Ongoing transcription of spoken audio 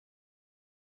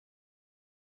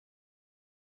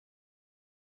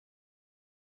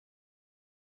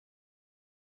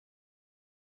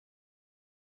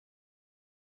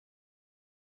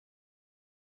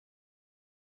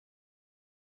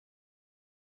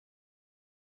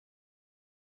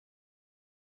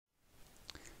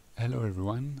Hello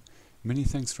everyone, many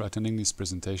thanks for attending this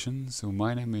presentation. So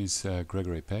my name is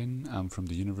Gregory Payne. I'm from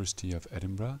the University of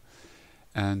Edinburgh,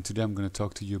 and today I'm going to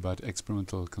talk to you about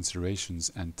experimental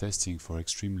considerations and testing for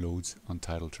extreme loads on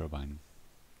tidal turbine.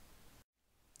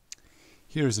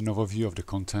 Here is an overview of the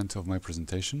content of my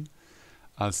presentation.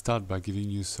 I'll start by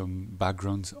giving you some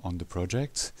background on the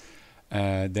project,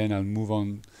 then I'll move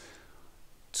on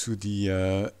to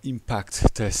the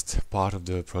impact test part of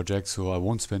the project, so I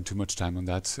won't spend too much time on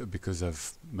that because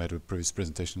I've made a previous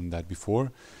presentation on that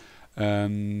before.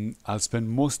 I'll spend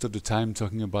most of the time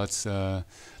talking about the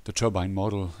turbine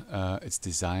model, its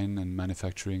design and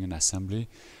manufacturing and assembly,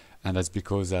 and that's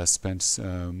because I spent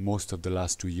most of the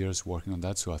last 2 years working on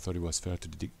that, so I thought it was fair to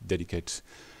dedicate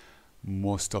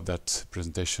most of that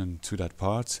presentation to that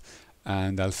part.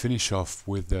 And I'll finish off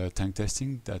with the tank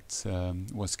testing that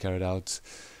was carried out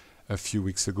a few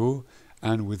weeks ago,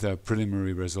 and with the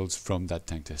preliminary results from that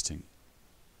tank testing.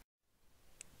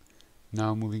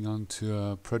 Now moving on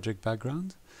to project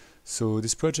background. So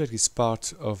this project is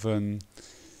part of an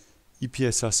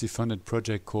EPSRC funded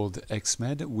project called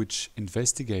Xmed, which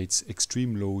investigates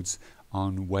extreme loads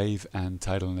on wave and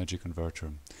tidal energy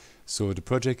converter. So the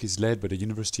project is led by the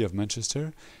University of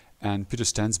Manchester, and Peter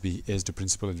Stansby is the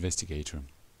principal investigator.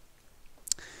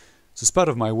 So as part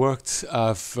of my work,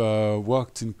 I've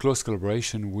worked in close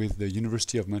collaboration with the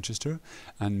University of Manchester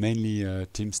and mainly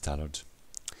Tim Stallard.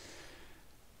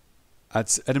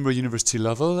 At Edinburgh University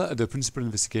level, the principal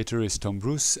investigator is Tom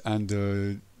Bruce, and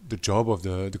the job of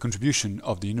the contribution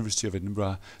of the University of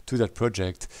Edinburgh to that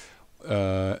project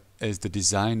is the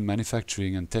design,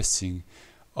 manufacturing and testing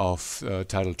of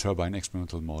tidal turbine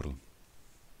experimental model.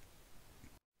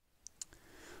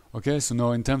 Okay, so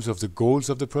now in terms of the goals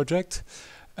of the project,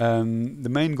 the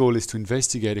main goal is to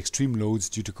investigate extreme loads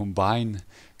due to combined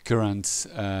current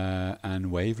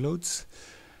and wave loads.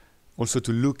 Also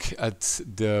to look at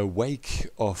the wake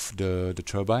of the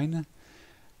turbine,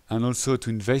 and also to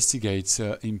investigate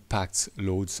impact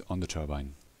loads on the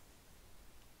turbine.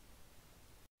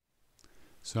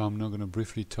 So I'm now going to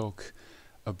briefly talk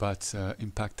about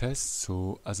impact tests.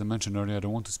 So as I mentioned earlier, I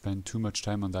don't want to spend too much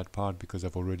time on that part because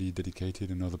I've already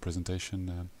dedicated another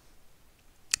presentation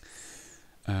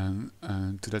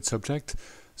to that subject.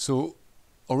 So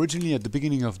originally at the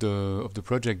beginning of the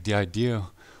project, the idea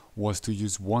was to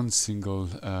use one single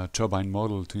turbine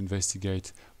model to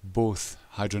investigate both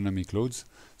hydrodynamic loads,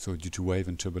 so due to wave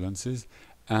and turbulences,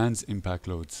 and impact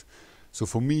loads. So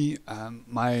for me,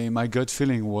 my gut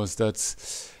feeling was that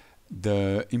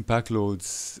the impact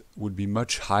loads would be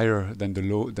much higher than the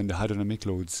hydrodynamic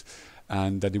loads,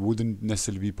 and that it wouldn't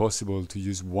necessarily be possible to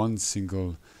use one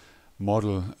single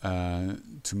model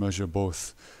to measure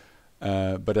both.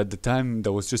 But at the time,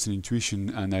 that was just an intuition,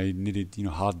 and I needed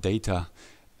hard data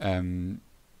to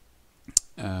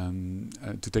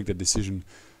take that decision.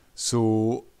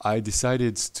 So I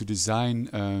decided to design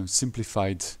a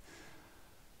simplified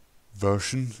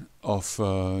version of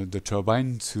the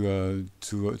turbine to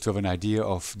have an idea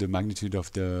of the magnitude of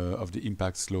the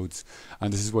impact loads,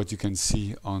 and this is what you can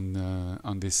see on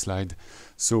this slide.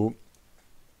 So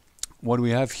what we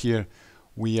have here,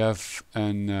 we have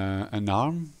an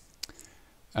arm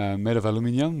made of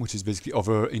aluminium, which is basically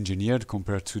over-engineered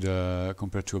compared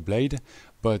to a blade.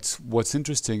 But what's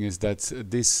interesting is that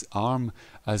this arm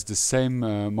has the same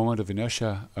moment of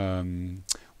inertia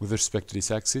with respect to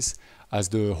this axis as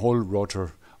the whole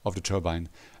rotor of the turbine,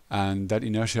 and that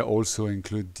inertia also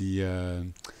includes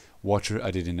the water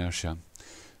added inertia.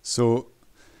 So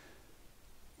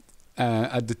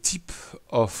at the tip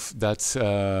of that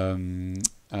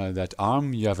that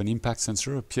arm, you have an impact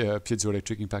sensor, a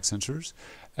piezoelectric impact sensors.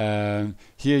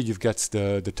 Here you've got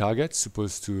the target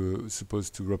supposed to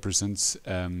represent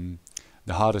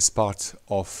the hardest part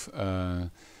of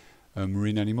a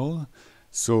marine animal.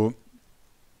 So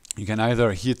you can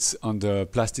either hit on the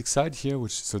plastic side here,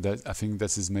 that I think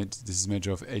this is made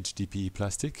of HDPE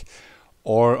plastic,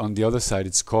 or on the other side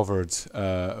it's covered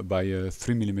by a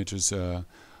 3 millimeters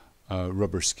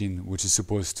rubber skin, which is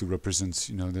supposed to represent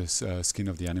this skin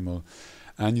of the animal.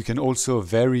 And you can also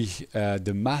vary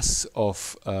the mass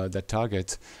of that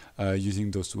target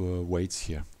using those weights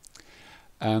here.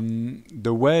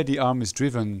 The way the arm is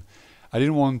driven, I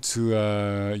didn't want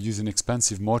to use an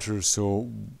expensive motor,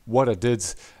 so what I did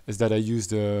is that I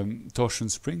used a torsion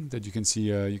spring that you can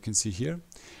see here.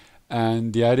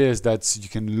 And the idea is that you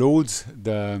can load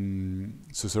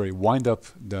wind up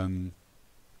the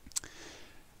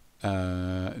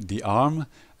arm,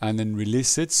 and then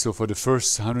release it. So for the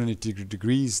first 180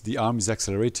 degrees, the arm is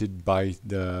accelerated by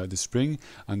the spring,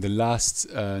 and the last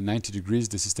 90 degrees,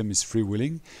 the system is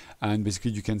freewheeling. And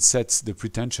basically, you can set the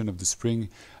pretension of the spring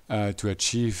to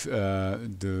achieve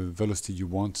the velocity you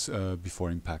want before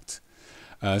impact.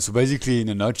 So basically, in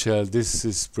a nutshell, this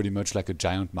is pretty much like a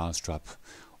giant mousetrap,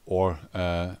 or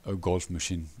a golf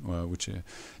machine, which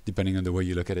depending on the way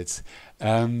you look at it.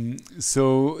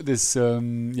 So this,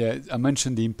 yeah, I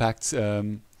mentioned the impact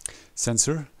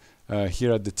sensor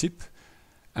here at the tip,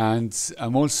 and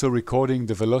I'm also recording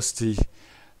the velocity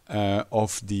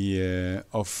of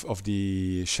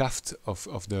the shaft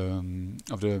of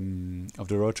the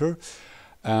rotor.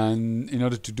 And in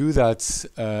order to do that,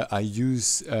 I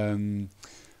use an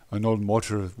old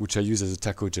motor which I use as a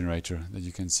tacho generator that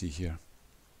you can see here.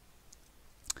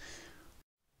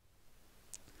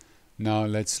 Now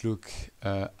let's look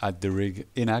at the rig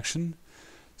in action.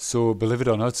 So believe it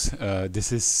or not,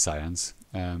 this is science.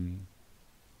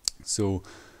 So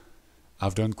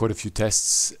I've done quite a few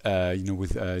tests,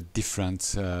 with different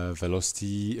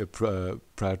velocity,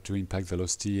 prior to impact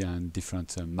velocity, and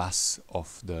different mass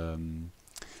of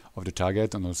the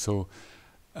target, and also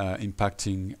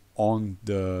impacting on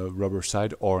the rubber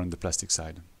side or on the plastic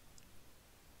side.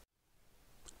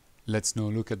 Let's now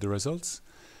look at the results.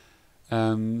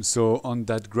 So on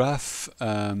that graph,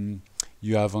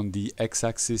 you have on the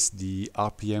x-axis the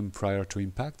RPM prior to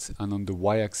impact, and on the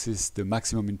y-axis the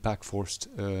maximum impact force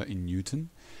in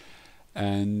Newton.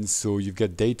 And so you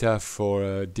get data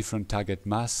for different target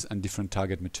mass and different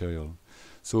target material.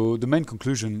 So the main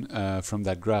conclusion from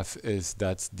that graph is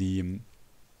that the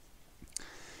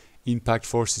impact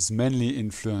force is mainly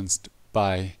influenced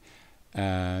by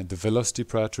the velocity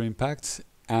prior to impact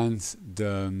and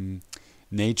the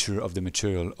nature of the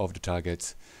material of the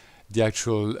target. The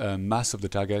actual mass of the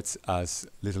target has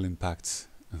little impact.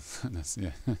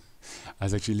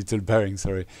 Has actually little bearing,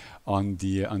 sorry, on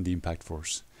the impact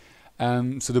force.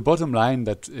 So the bottom line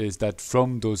is that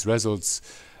from those results,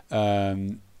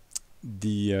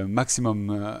 the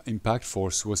maximum impact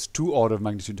force was 2 orders of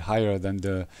magnitude higher than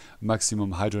the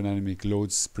maximum hydrodynamic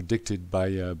loads predicted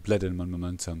by blade element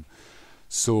momentum.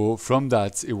 So from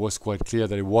that, it was quite clear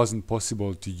that it wasn't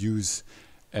possible to use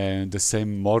the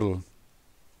same model,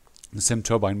 the same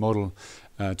turbine model,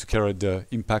 to carry the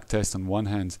impact test on one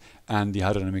hand and the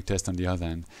hydrodynamic test on the other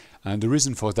hand. And the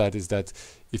reason for that is that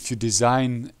if you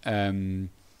design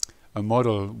a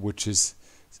model which is,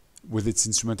 with its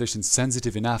instrumentation,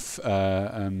 sensitive enough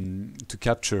to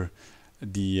capture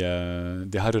the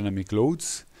hydrodynamic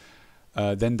loads,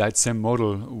 then that same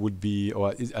model would be,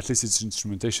 or at least its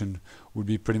instrumentation would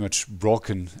be pretty much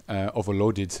broken,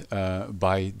 overloaded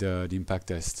by the impact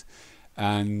test.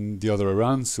 And the other way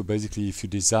around, so basically if you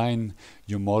design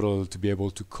your model to be able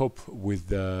to cope with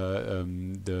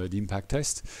the impact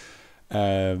test,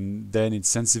 then its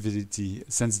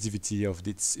sensitivity of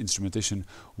its instrumentation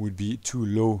would be too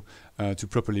low to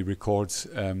properly record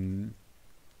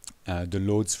the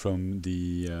loads from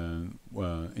the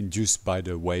induced by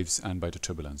the waves and by the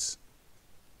turbulence.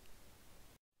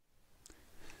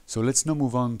 So let's now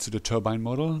move on to the turbine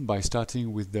model by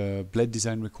starting with the blade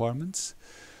design requirements.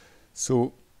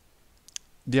 So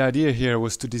the idea here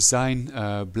was to design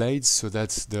blades so that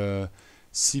the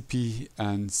CP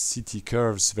and CT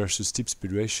curves versus tip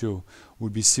speed ratio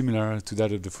would be similar to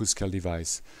that of the full-scale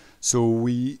device. So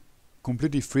we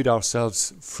completely freed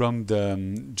ourselves from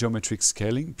the geometric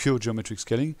scaling, pure geometric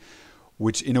scaling,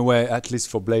 which in a way, at least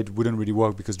for blade, wouldn't really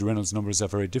work because the Reynolds numbers are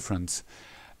very different.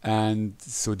 And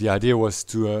so the idea was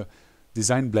to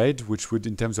design blade, which would,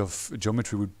 in terms of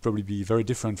geometry, would probably be very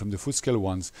different from the full-scale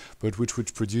ones, but which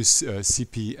would produce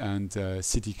CP and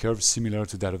CT curves similar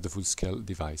to that of the full-scale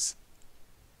device.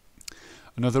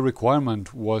 Another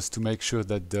requirement was to make sure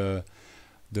that the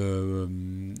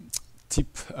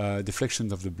tip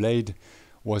deflection of the blade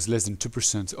was less than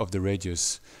 2% of the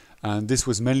radius. And this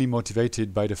was mainly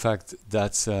motivated by the fact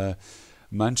that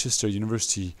Manchester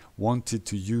University wanted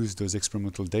to use those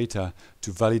experimental data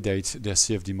to validate their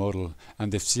CFD model,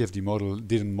 and the CFD model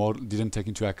didn't take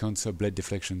into account blade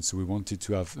deflection, so we wanted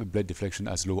to have a blade deflection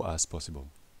as low as possible.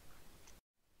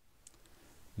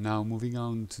 Now moving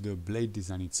on to the blade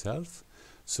design itself.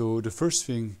 So the first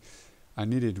thing I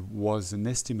needed was an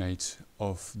estimate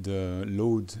of the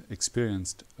load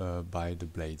experienced by the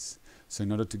blades. So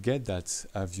in order to get that,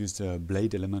 I've used a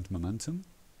blade element momentum.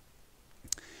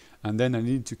 And then I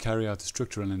needed to carry out a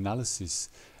structural analysis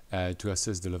to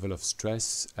assess the level of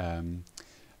stress,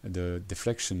 the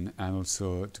deflection, and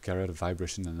also to carry out a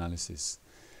vibration analysis.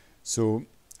 So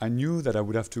I knew that I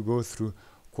would have to go through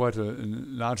quite a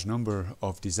large number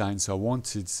of designs, so I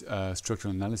wanted a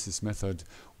structural analysis method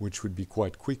which would be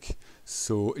quite quick.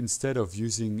 So instead of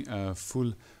using a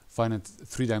full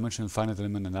three-dimensional finite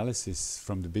element analysis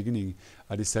from the beginning,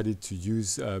 I decided to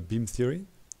use beam theory.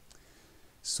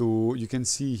 So you can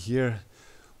see here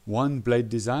one blade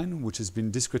design which has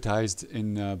been discretized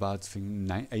in about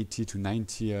 80 to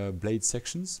 90 blade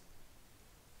sections.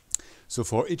 So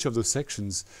for each of those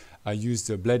sections, I used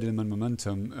the blade element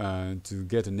momentum to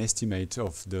get an estimate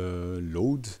of the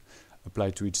load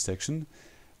applied to each section.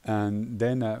 And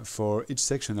then for each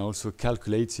section, I also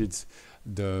calculated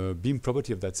the beam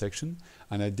property of that section.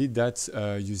 And I did that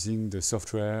using the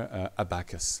software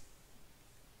Abacus.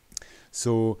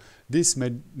 So this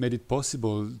made it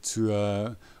possible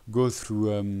to go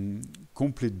through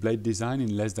complete blade design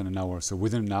in less than an hour. So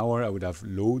within an hour, I would have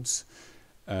loads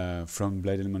from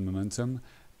blade element momentum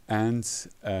and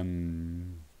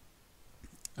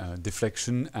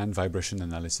deflection and vibration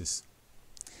analysis.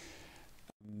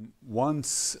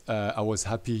 Once I was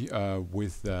happy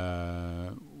with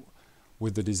the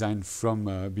design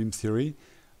from beam theory,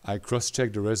 I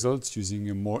cross-checked the results using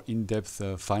a more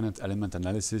in-depth finite element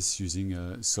analysis using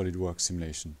a SolidWorks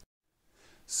simulation.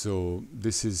 So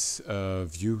this is a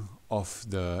view of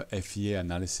the FEA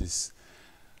analysis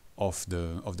of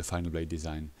the final blade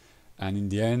design. And in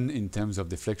the end, in terms of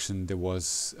deflection, there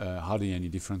was hardly any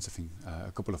difference, I think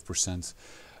a couple of percent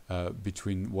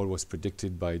between what was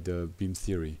predicted by the beam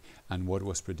theory and what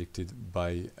was predicted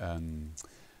by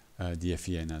the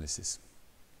FEA analysis.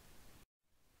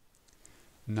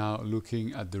 Now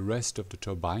looking at the rest of the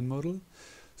turbine model.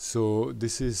 So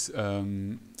this is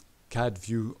CAD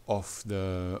view of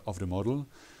the model.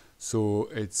 So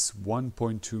it's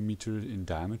 1.2 meters in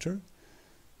diameter.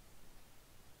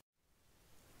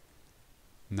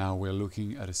 Now we're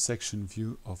looking at a section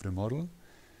view of the model.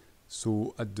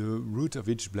 So at the root of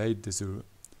each blade, there's a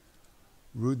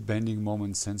root bending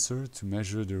moment sensor to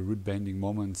measure the root bending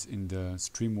moment in the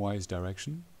streamwise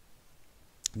direction.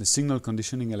 The signal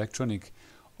conditioning electronic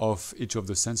of each of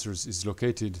the sensors is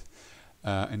located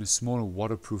in a small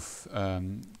waterproof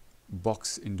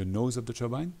box in the nose of the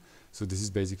turbine. So this is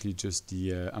basically just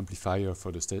the amplifier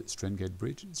for the strain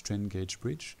gauge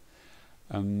bridge.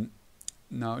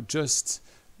 Now just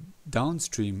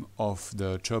downstream of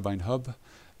the turbine hub,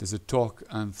 there's a torque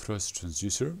and thrust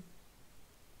transducer.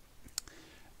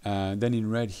 Then in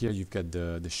red here you've got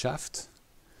the shaft.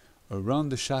 Around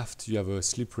the shaft you have a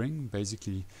slip ring,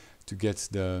 basically to get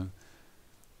the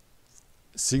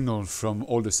signal from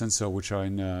all the sensors which are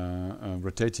in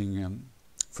rotating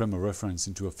frame of reference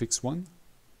into a fixed one.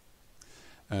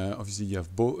 Obviously you have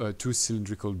two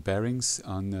cylindrical bearings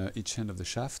on each end of the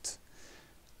shaft.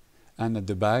 And at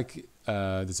the back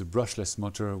there's a brushless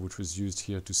motor which was used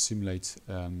here to simulate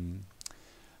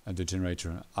the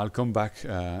generator. I'll come back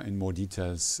in more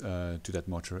details to that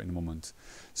motor in a moment.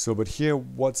 So, but here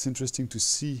what's interesting to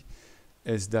see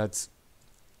is that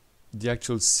the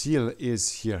actual seal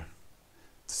is here.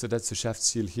 So that's the shaft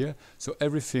seal here. So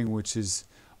everything which is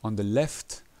on the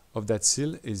left of that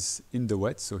seal is in the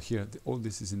wet. So here, all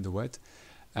this is in the wet.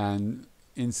 And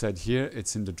inside here,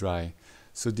 it's in the dry.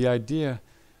 So the idea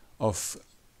of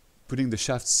putting the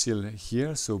shaft seal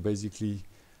here, so basically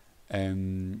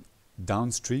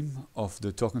downstream of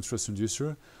the torque and thrust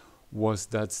transducer, was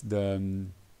that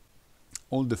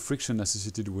all the friction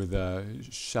associated with the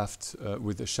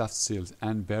shaft seals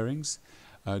and bearings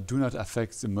do not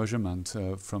affect the measurement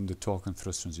from the torque and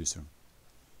thrust transducer.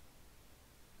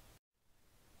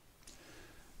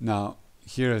 Now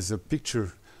here is a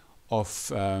picture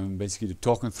of basically the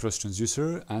torque and thrust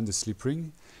transducer and the slip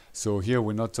ring. So here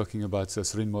we're not talking about a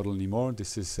solid model anymore.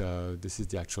 This is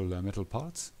the actual metal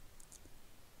parts.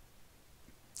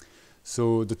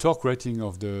 So the torque rating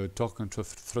of the torque and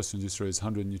thrust transducer is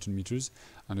 100 Newton meters,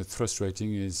 and the thrust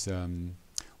rating is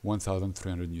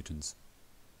 1,300 newtons.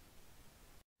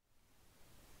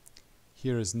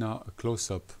 Here is now a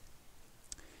close-up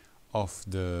of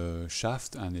the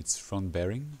shaft and its front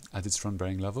bearing at its front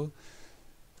bearing level.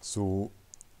 So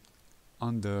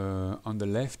on the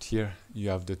left here you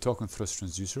have the torque and thrust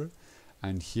transducer,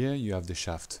 and here you have the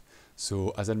shaft.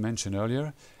 So as I mentioned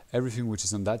earlier, everything which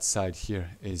is on that side here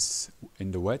is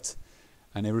in the wet,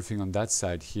 and everything on that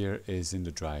side here is in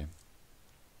the dry.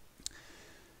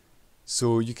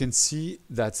 So you can see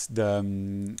that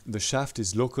the shaft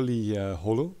is locally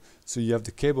hollow. So you have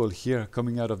the cable here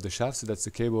coming out of the shaft, so that's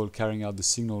the cable carrying out the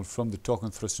signal from the torque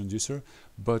and thrust transducer,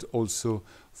 but also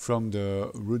from the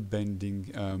root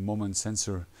bending moment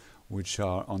sensor, which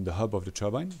are on the hub of the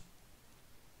turbine.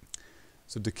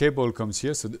 So the cable comes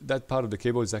here, so that part of the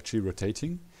cable is actually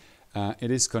rotating,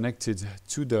 It is connected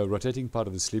to the rotating part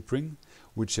of the slip ring,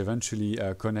 which eventually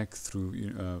connect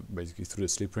through basically through the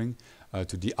slip ring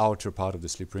to the outer part of the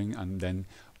slip ring, and then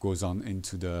goes on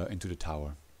into the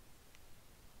tower.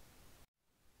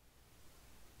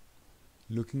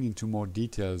 Looking into more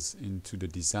details into the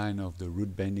design of the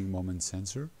root bending moment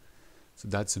sensor. So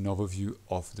that's an overview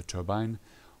of the turbine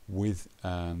with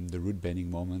the root bending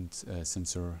moment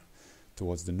sensor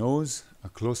towards the nose, a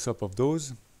close-up of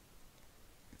those.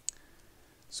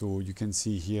 So you can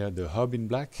see here the hub in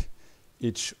black,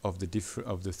 each of the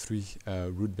three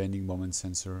root bending moment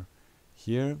sensor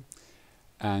here,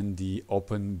 and the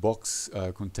open box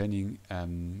containing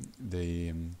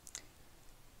the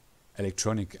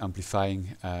electronic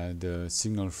amplifying the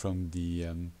signal from the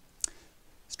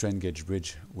strain gauge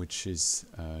bridge, which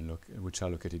are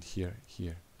located here,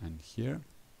 here, and here.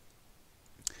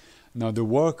 Now the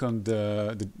work on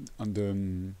the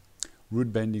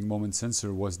root bending moment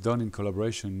sensor was done in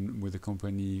collaboration with a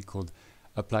company called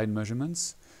Applied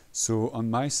Measurements. So on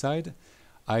my side,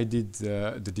 I did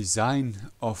the design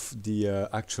of the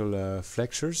actual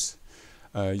flexures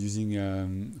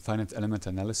using finite element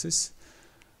analysis.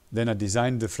 Then I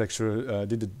designed the flexure,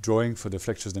 did the drawing for the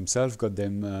flexures themselves, got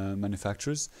them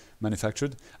manufactured,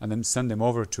 and then sent them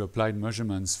over to Applied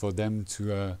Measurements for them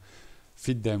to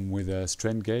fit them with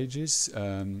strain gauges,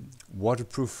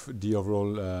 waterproof the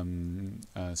overall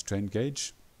strain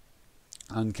gauge,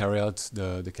 and carry out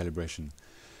the calibration.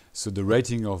 So the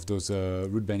rating of those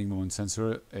root bending moment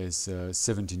sensor is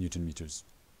 70 Newton meters.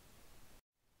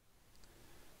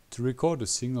 To record the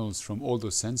signals from all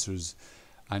those sensors,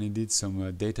 I needed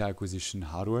some data acquisition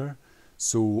hardware.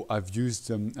 So I've used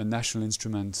a National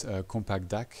Instrument compact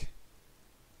DAC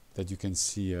that you can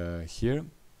see here.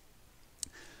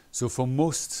 So for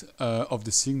most of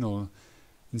the signal,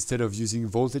 instead of using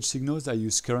voltage signals, I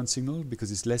use current signal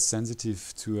because it's less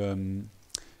sensitive to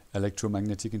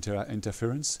electromagnetic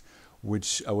interference,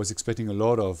 which I was expecting a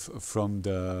lot of from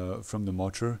the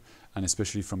motor, and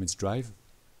especially from its drive.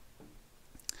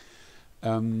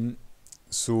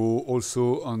 So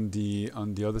also on the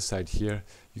other side here,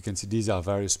 you can see these are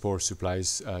various power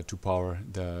supplies to power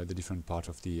the different part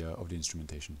of the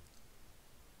instrumentation.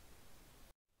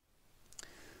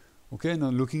 Okay, now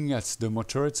looking at the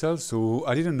motor itself, so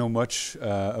I didn't know much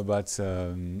about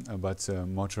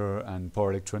motor and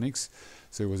power electronics,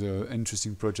 so it was an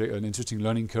interesting project, an interesting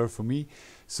learning curve for me.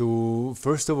 So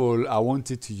first of all, I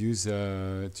wanted to use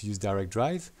direct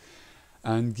drive.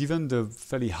 And given the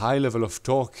fairly high level of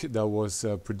torque that was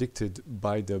predicted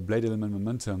by the blade element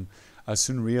momentum, I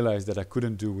soon realized that I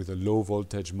couldn't do with a low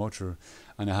voltage motor,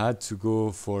 and I had to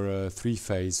go for a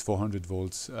 3-phase 400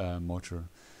 volts motor.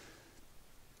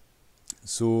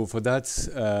 So for that,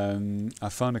 I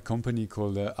found a company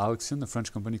called Alxion, a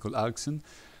French company called Alxion,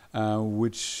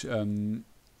 which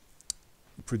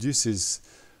produces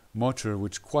motor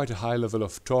with quite a high level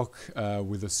of torque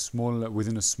with a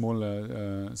within a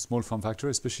small form factor,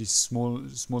 especially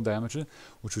small diameter,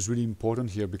 which was really important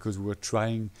here because we were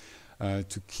trying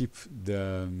to keep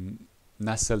the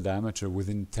nacelle diameter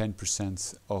within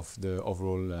 10% of the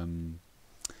overall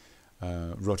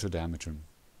rotor diameter.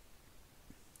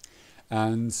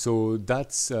 And so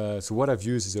that's so what I've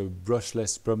used is a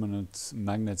brushless permanent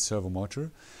magnet servo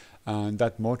motor. And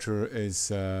that motor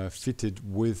is fitted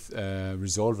with a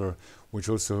resolver, which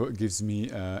also gives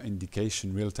me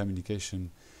real-time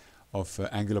indication of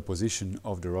angular position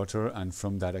of the rotor, and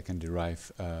from that I can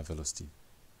derive velocity.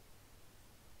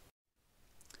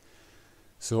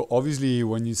 So obviously,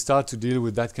 when you start to deal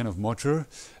with that kind of motor,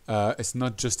 it's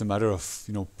not just a matter of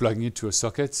plugging it to a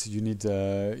socket. You need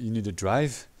a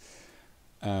drive.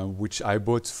 Which I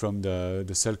bought from the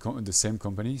same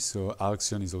company. So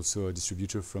Alxion is also a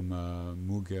distributor from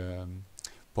Moog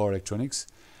Power Electronics,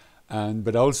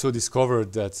 but I also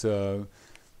discovered that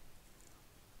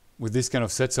with this kind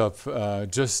of setup,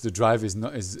 just the drive is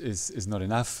not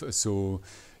enough. So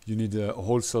you need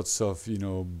all sorts of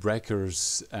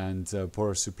breakers and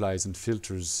power supplies and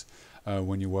filters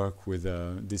when you work with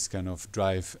this kind of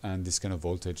drive and this kind of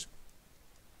voltage.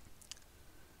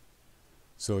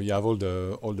 So you have all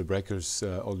the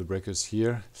breakers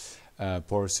here,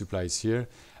 power supplies here,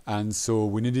 and so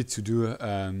we needed to do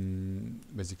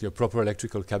basically a proper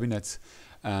electrical cabinet,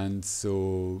 and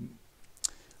so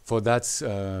for that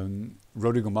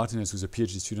Rodrigo Martinez, who's a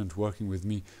PhD student working with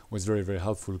me, was very, very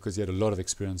helpful because he had a lot of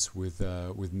experience with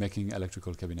making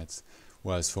electrical cabinets,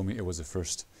 whereas for me it was a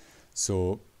first.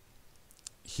 So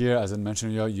here, as I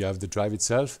mentioned, you have the drive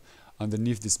itself.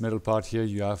 Underneath this metal part here,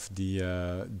 you have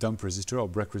the dump resistor or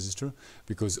brake resistor,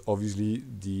 because obviously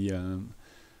the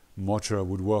motor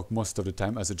would work most of the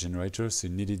time as a generator, so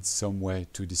it needed some way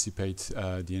to dissipate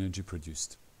the energy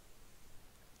produced.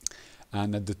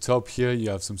 And at the top here you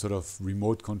have some sort of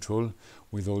remote control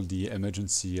with all the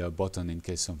emergency button in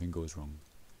case something goes wrong.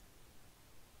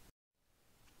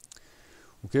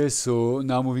 Okay, so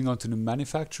now moving on to the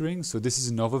manufacturing. So this is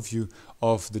an overview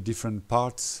of the different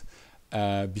parts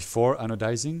before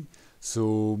anodizing.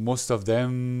 So most of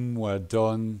them were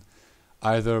done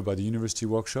either by the university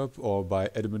workshop or by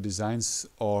Edinburgh Designs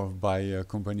or by a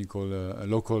company called a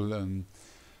local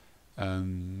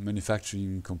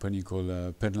manufacturing company called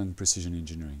Penland Precision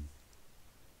Engineering.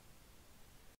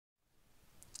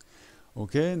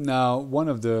 Okay, now one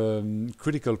of the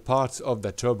critical parts of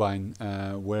that turbine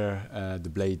were the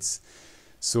blades.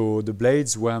 So the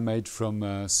blades were made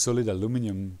from solid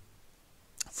aluminum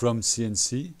from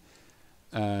CNC.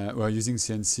 We're using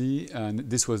CNC, and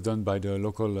this was done by the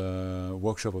local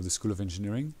workshop of the School of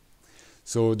Engineering.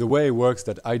 So the way it works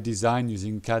that I design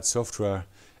using CAD software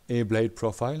a blade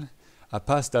profile. I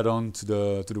pass that on to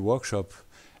the workshop,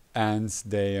 and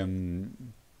they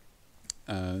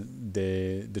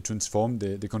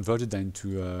converted that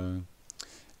into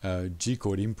a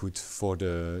G-code input for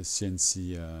the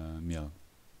CNC mill.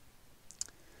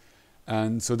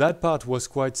 And so that part was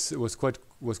quite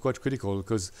critical,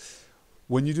 because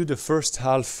when you do the first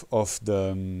half of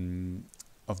the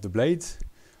blade,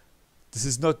 this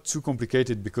is not too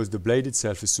complicated because the blade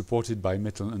itself is supported by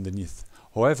metal underneath.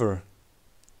 However,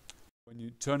 when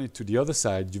you turn it to the other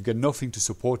side, you get nothing to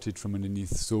support it from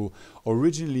underneath. So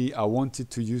originally I wanted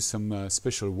to use some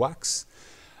special wax,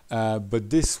 but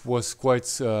this was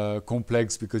quite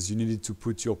complex because you needed to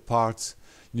put your part,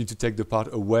 you need to take the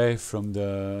part away from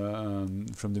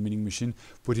the milling machine,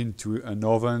 put into an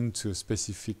oven to a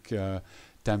specific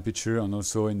temperature, and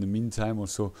also in the meantime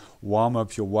also warm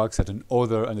up your wax at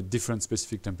a different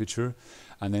specific temperature,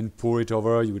 and then pour it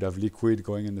over. You would have liquid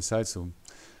going on the side. So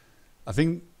I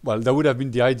think, well, that would have been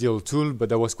the ideal tool, but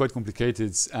that was quite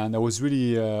complicated, and I was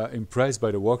really impressed by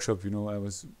the workshop. You know,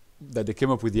 that they came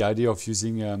up with the idea of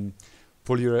using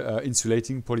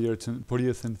insulating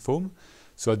polyurethane foam.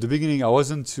 So at the beginning, I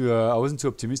wasn't too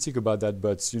optimistic about that,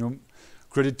 but you know,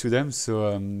 credit to them.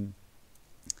 So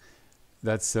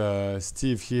that's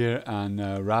Steve here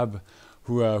and Rab,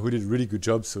 who did a really good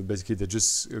job. So basically, they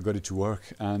just got it to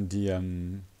work, and the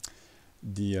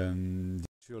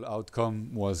actual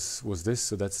outcome was this.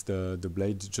 So that's the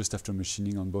blade just after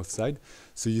machining on both sides.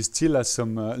 So you still have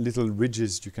some little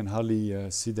ridges. You can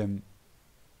hardly see them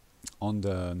on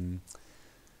the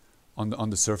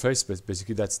surface, but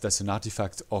basically that's an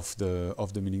artifact of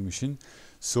the milling machine.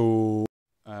 So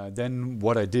then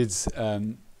what I did,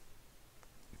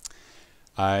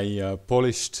 I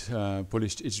polished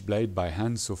each blade by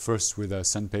hand. So first with a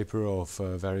sandpaper of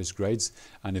various grades,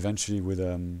 and eventually with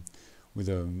a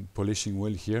polishing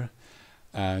wheel here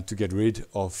to get rid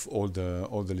of all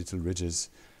the little ridges.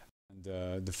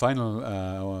 And the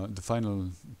final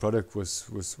product was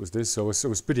this. So I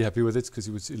was pretty happy with it because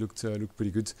it looked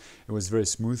pretty good. It was very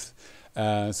smooth.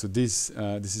 So this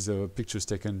is a pictures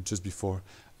taken just before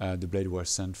the blade was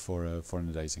sent for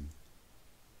anodizing.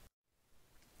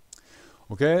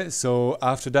 Okay, so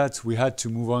after that we had to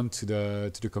move on to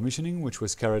the commissioning, which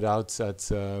was carried out at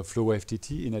FloWave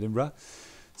TT in Edinburgh.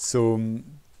 So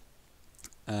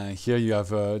here you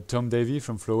have Tom Davey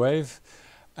from FloWave,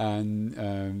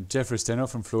 and Jeffrey Steno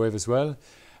from FloWave as well.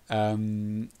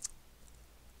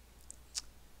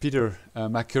 Peter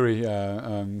McCurry,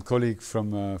 colleague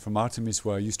from Artemis,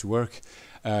 where I used to work,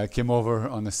 came over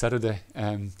on a Saturday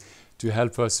to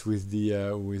help us with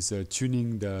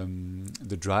tuning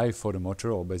the drive for the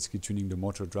motor, or basically tuning the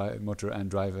motor and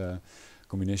drive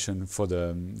combination for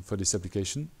this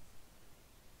application.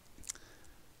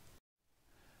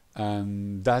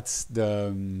 And that's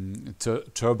the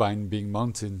turbine being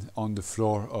mounted on the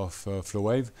floor of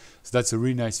FloWave. So that's a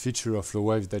really nice feature of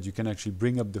FloWave, that you can actually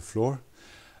bring up the floor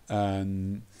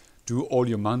and do all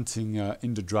your mounting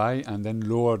in the dry, and then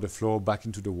lower the floor back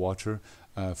into the water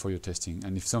for your testing.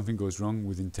 And if something goes wrong,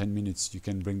 within 10 minutes you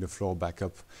can bring the floor back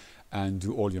up and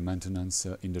do all your maintenance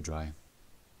in the dry.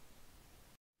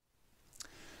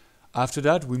 After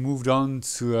that, we moved on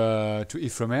to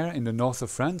IFREMER in the north of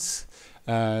France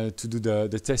to do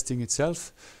the testing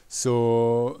itself.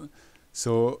 So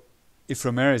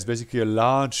IFREMER is basically a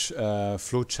large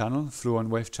flow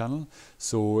and wave channel.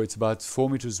 So it's about 4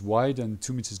 meters wide and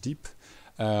 2 meters deep.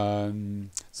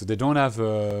 So they don't have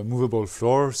a movable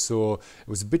floor, so it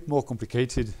was a bit more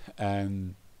complicated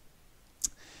to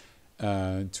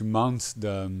mount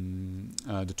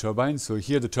the turbine. So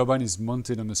here the turbine is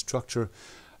mounted on a structure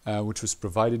which was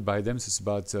provided by them. So it's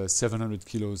about 700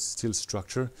 kilos steel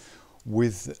structure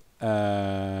with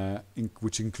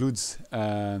which includes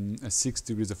a 6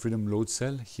 degrees of freedom load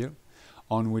cell here,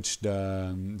 on which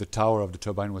the tower of the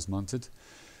turbine was mounted.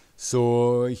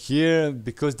 So here,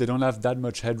 because they don't have that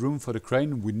much headroom for the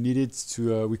crane, we needed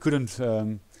to we couldn't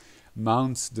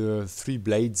mount the 3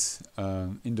 blades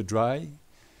in the dry.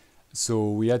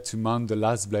 So we had to mount the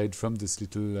last blade from this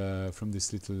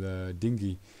little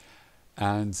dinghy.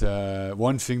 And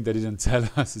one thing they didn't tell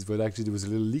us is that actually there was a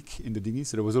little leak in the dinghy,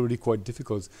 so that was already quite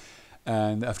difficult.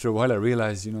 And after a while, I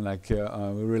realized, we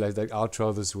realized that our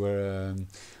trousers were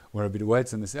a bit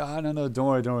wet, and they said, no, don't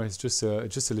worry, it's just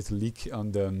a little leak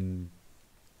on the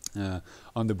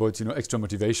boat. Extra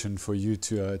motivation for you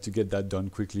to get that done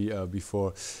quickly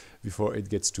before it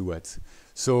gets too wet.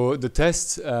 So the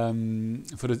test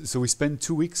so we spent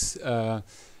 2 weeks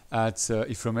at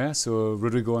IFREMER. So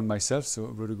Rodrigo and myself. So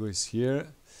Rodrigo is here,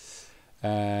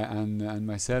 and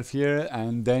myself here,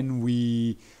 and then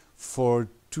we for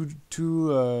two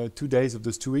days of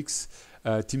those 2 weeks.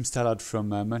 Tim Stallard from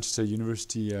Manchester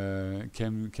University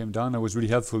came down. It was really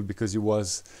helpful because he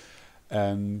was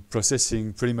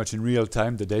processing pretty much in real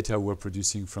time the data we're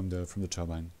producing from the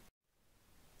turbine.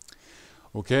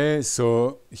 Okay,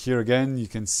 so here again you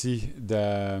can see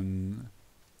the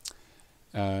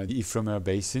IFREMER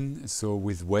basin. So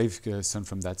with wave sun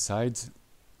from that side.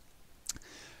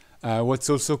 What's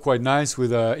also quite nice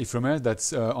with IFREMER,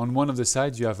 that's on one of the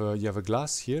sides you have a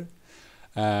glass here.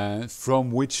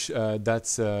 From which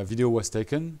that video was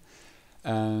taken.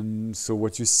 So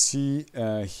what you see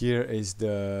here is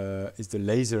the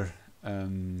laser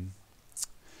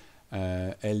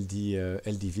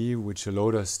LDV, which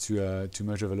allowed us to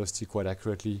measure velocity quite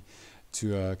accurately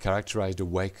to characterize the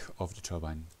wake of the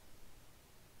turbine.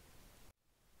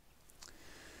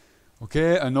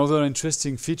 Okay, another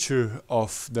interesting feature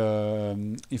of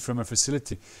the IFREMER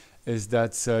facility is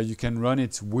that you can run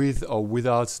it with or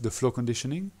without the flow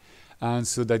conditioning, and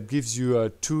so that gives you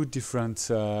 2 different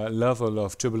level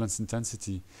of turbulence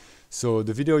intensity. So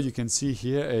the video you can see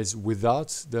here is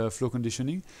without the flow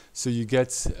conditioning, so you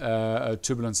get a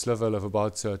turbulence level of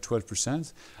about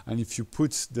 12%, and if you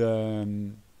put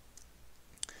the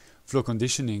flow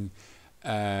conditioning,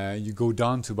 you go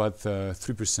down to about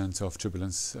 3% of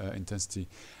turbulence intensity.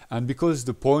 And because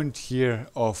the point here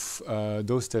of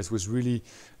those tests was really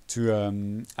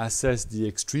to assess the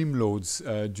extreme loads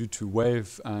due to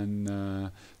wave and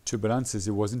turbulences,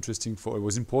 it was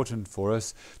important for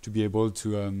us to be able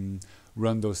to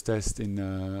run those tests in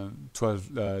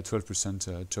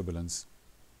 12% turbulence.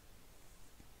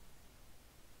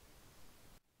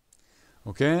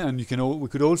 Okay, and we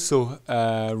could also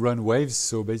run waves.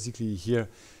 So basically here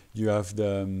you have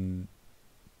the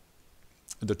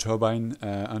turbine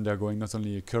undergoing not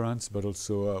only a current but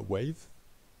also a wave.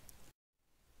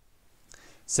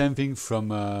 Same thing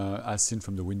from as seen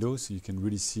from the window, so you can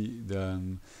really see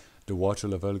the water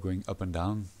level going up and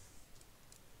down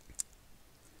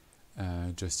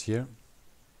just here.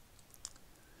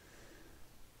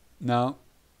 Now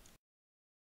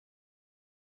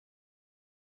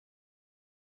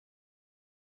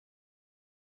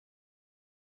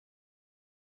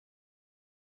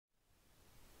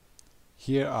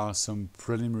here are some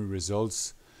preliminary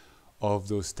results of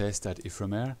those tests at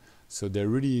IFREMER. So they're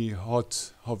really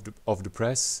hot off the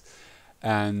press,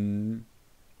 and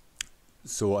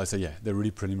so I say, yeah, they're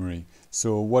really preliminary.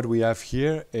 So what we have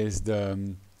here is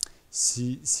the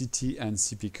CT and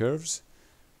CP curves.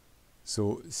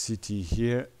 So CT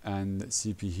here and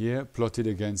CP here, plotted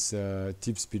against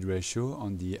tip speed ratio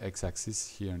on the x-axis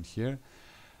here and here.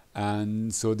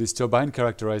 And so this turbine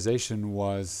characterization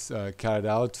was carried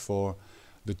out for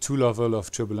the 2 level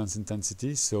of turbulence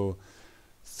intensity. So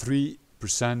 3%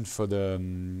 for the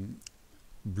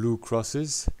blue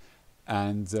crosses,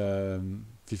 and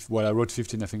well, I wrote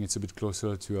 15, I think it's a bit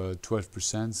closer to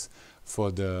 12%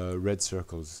 for the red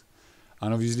circles.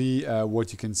 And obviously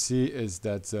what you can see is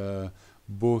that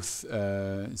both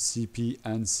CP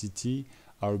and CT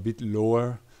are a bit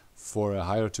lower for a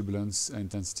higher turbulence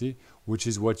intensity, which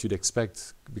is what you'd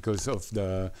expect because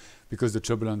the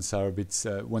turbulence are a bit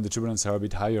when the turbulence are a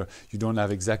bit higher, you don't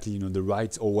have exactly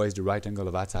always the right angle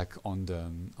of attack on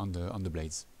the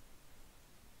blades.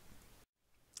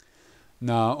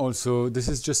 Now also this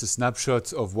is just a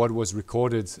snapshot of what was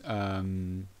recorded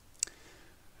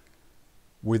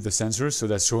with the sensors. So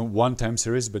that's shown 1 time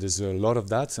series, but there's a lot of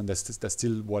that, and that's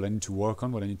still what I need to work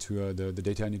on, what I need to the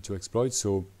data I need to exploit.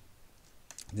 So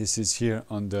this is here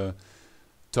on the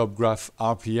top graph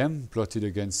RPM plotted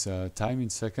against time in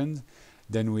second.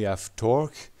 Then we have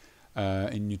torque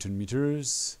in Newton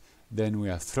meters. then we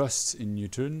have thrust in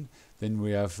Newton, then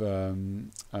we have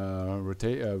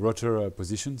rotor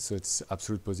position, so it's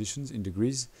absolute positions in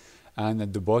degrees, and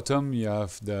at the bottom you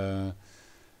have the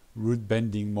root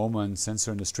bending moment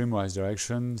sensor in the streamwise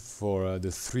direction for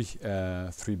the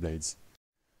three blades.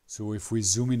 So if we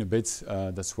zoom in a bit,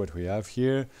 that's what we have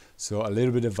here. So a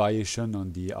little bit of variation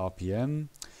on the RPM,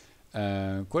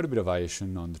 quite a bit of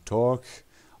variation on the torque,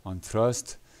 on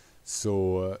thrust.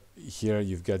 So here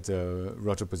you've got the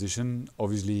rotor position.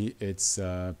 Obviously it's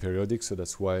periodic, so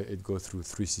that's why it goes through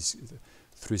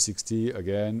 360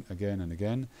 again, and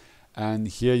again. And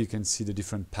here you can see the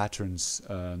different patterns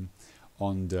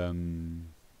on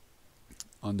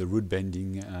the root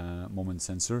bending moment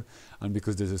sensor, and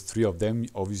because there's three of them,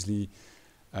 obviously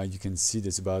you can see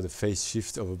there's about a phase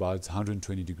shift of about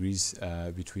 120 degrees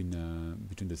between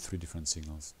the three different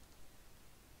signals.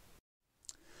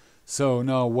 So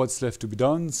now what's left to be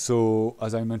done? So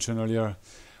as I mentioned earlier,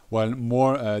 well,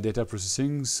 more data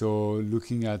processing, so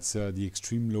looking at the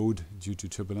extreme load due to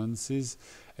turbulences,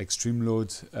 extreme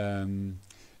load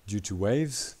due to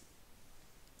waves.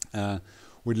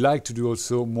 We'd like to do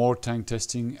also more tank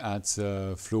testing at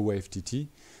FloWave TT,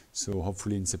 so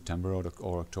hopefully in September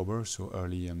or October, so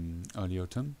early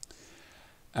autumn.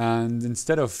 And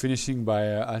instead of finishing by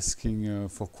asking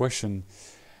for question,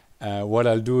 what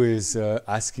I'll do is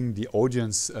asking the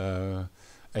audience a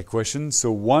question.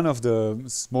 So one of the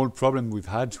small problems we've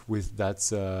had with that,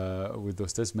 with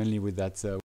those tests, mainly with that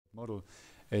model,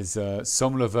 is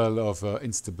some level of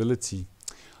instability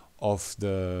of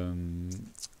the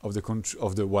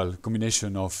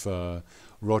combination of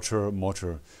rotor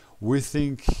motor. We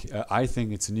think, I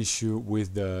think it's an issue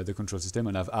with the control system,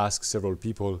 and I've asked several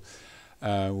people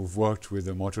who've worked with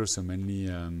the motor, so mainly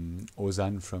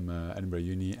Ozan from Edinburgh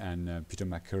Uni and Peter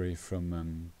McCurry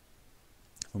from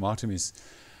Artemis.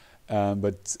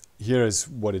 But here is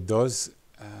what it does.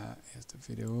 Here's the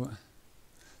video.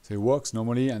 So it works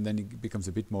normally, and then it becomes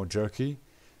a bit more jerky.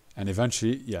 And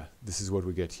eventually, yeah, this is what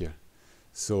we get here.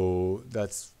 So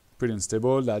that's pretty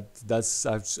unstable. That's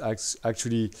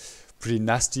actually pretty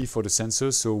nasty for the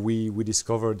sensor. So we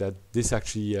discovered that this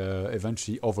actually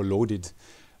eventually overloaded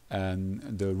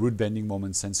the root bending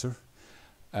moment sensor,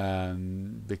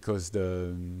 because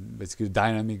basically the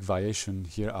dynamic variation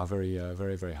here are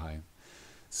very high.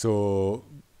 So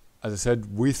as I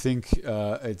said, we think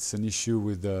it's an issue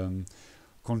with the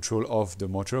control of the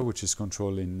motor, which is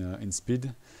control in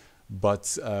speed,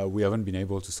 but we haven't been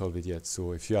able to solve it yet.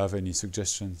 So if you have any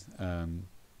suggestions, I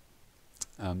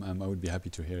would be happy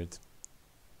to hear it.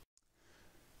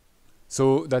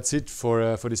 So that's it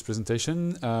for this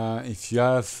presentation. If you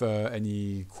have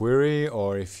any query,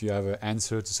 or if you have an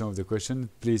answer to some of the questions,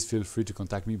 please feel free to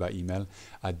contact me by email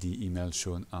at the email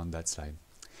shown on that slide.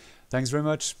 Thanks very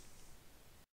much.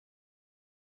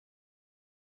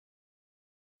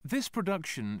 This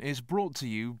production is brought to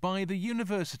you by the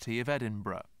University of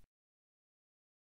Edinburgh.